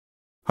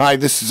Hi,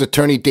 this is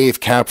attorney Dave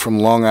Kapp from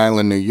Long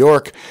Island, New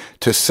York,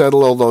 to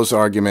settle all those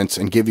arguments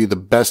and give you the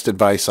best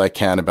advice I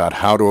can about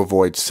how to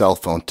avoid cell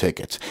phone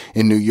tickets.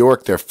 In New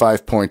York, there are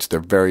 5 points. They're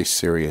very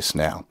serious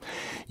now.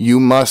 You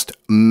must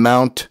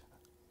mount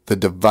the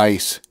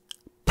device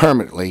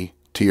permanently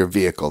to your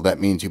vehicle. That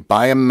means you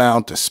buy a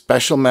mount, a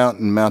special mount,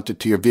 and mount it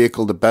to your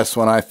vehicle. The best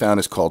one I found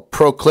is called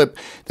ProClip.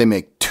 They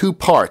make 2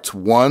 parts.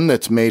 One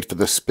that's made for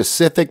the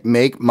specific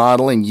make,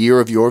 model, and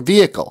year of your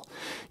vehicle.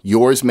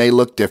 Yours may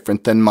look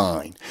different than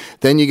mine.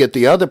 Then you get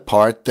the other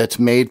part that's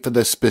made for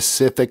the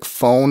specific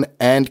phone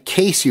and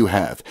case you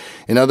have.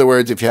 In other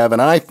words, if you have an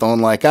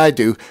iPhone like I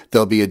do,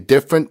 there'll be a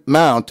different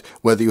mount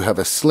whether you have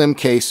a slim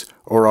case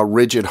or a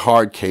rigid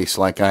hard case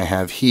like I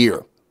have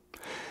here.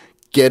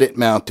 Get it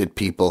mounted,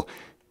 people.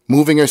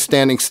 Moving or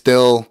standing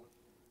still,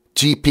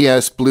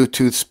 GPS,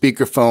 Bluetooth,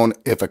 speakerphone.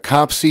 If a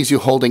cop sees you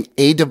holding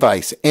a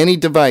device, any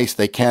device,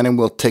 they can and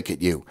will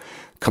ticket you.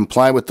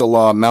 Comply with the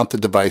law, mount the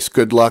device.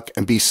 Good luck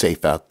and be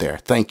safe out there.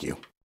 Thank you.